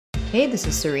Hey, this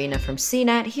is Serena from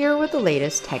CNET here with the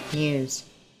latest tech news.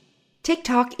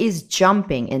 TikTok is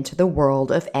jumping into the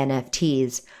world of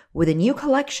NFTs with a new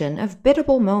collection of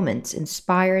biddable moments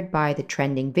inspired by the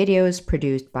trending videos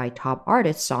produced by top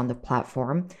artists on the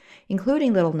platform,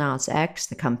 including Lil Nas X,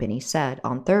 the company said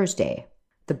on Thursday.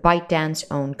 The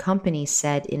ByteDance-owned company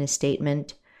said in a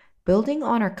statement, "Building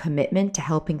on our commitment to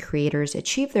helping creators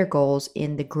achieve their goals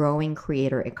in the growing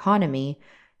creator economy,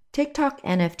 TikTok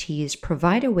NFTs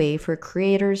provide a way for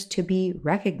creators to be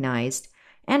recognized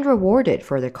and rewarded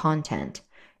for their content,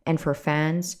 and for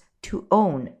fans to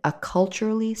own a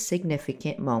culturally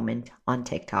significant moment on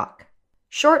TikTok."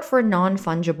 Short for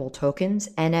non-fungible tokens,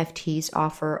 NFTs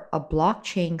offer a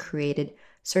blockchain-created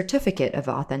certificate of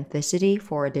authenticity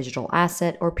for a digital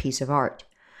asset or piece of art.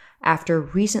 After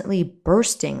recently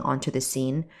bursting onto the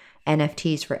scene,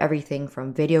 NFTs for everything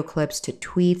from video clips to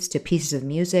tweets to pieces of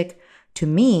music to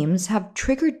memes have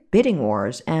triggered bidding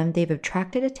wars, and they've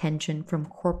attracted attention from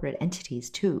corporate entities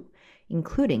too,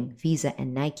 including Visa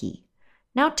and Nike.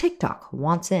 Now TikTok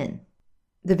wants in.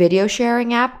 The video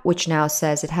sharing app, which now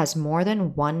says it has more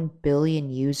than 1 billion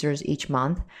users each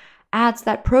month, adds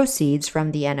that proceeds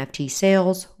from the NFT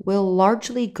sales will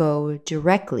largely go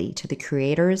directly to the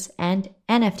creators and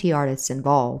NFT artists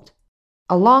involved.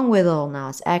 Along with Lil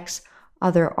Nas X,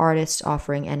 other artists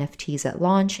offering NFTs at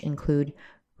launch include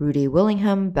Rudy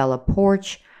Willingham, Bella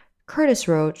Poarch, Curtis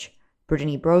Roach,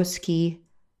 Brittany Broski,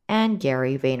 and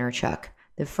Gary Vaynerchuk.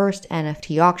 The first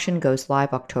NFT auction goes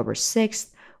live October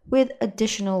 6th, with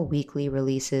additional weekly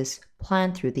releases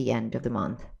planned through the end of the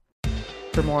month.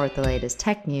 For more of the latest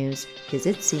tech news,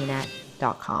 visit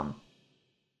cnet.com.